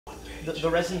the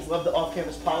residents love the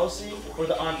off-campus policy or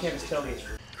the on-campus tailgates?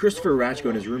 Christopher Ratchko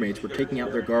and his roommates were taking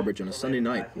out their garbage on a Sunday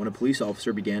night when a police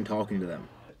officer began talking to them.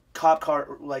 Cop car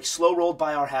slow rolled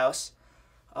by our house,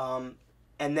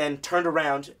 and then turned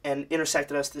around and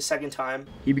intersected us the second time.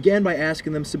 He began by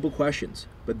asking them simple questions,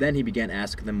 but then he began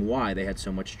asking them why they had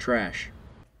so much trash.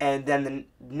 And then the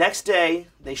next day,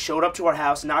 they showed up to our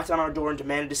house, knocked on our door, and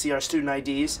demanded to see our student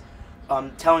IDs,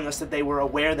 telling us that they were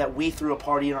aware that we threw a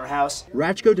party in our house.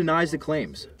 Ratchko denies the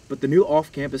claims, but the new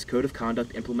off-campus code of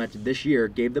conduct implemented this year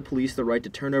gave the police the right to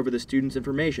turn over the students'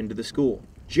 information to the school.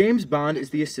 James Bond is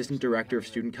the assistant director of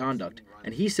student conduct,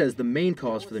 and he says the main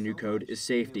cause for the new code is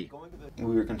safety.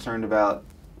 We were concerned about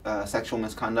sexual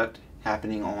misconduct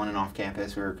happening on and off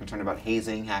campus. We were concerned about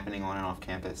hazing happening on and off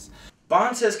campus.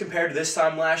 Bond says compared to this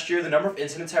time last year, the number of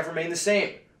incidents have remained the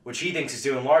same, which he thinks is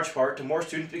due in large part to more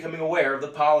students becoming aware of the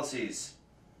policies.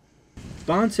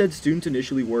 Bond said students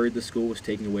initially worried the school was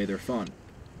taking away their fun.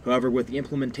 However, with the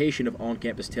implementation of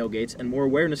on-campus tailgates and more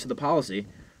awareness of the policy,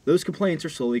 those complaints are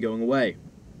slowly going away.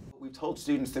 We've told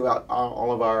students throughout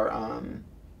all of our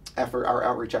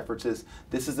outreach efforts is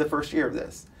this is the first year of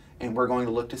this, and we're going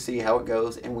to look to see how it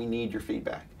goes, and we need your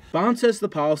feedback. Bond says the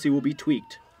policy will be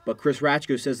tweaked, but Chris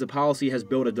Ratchko says the policy has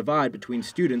built a divide between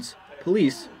students,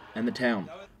 police, and the town.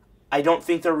 I don't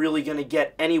think they're really going to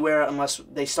get anywhere unless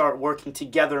they start working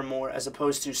together more as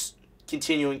opposed to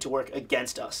continuing to work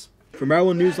against us. For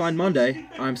Maryland Newsline Monday,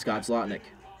 I'm Scott Zlotnick.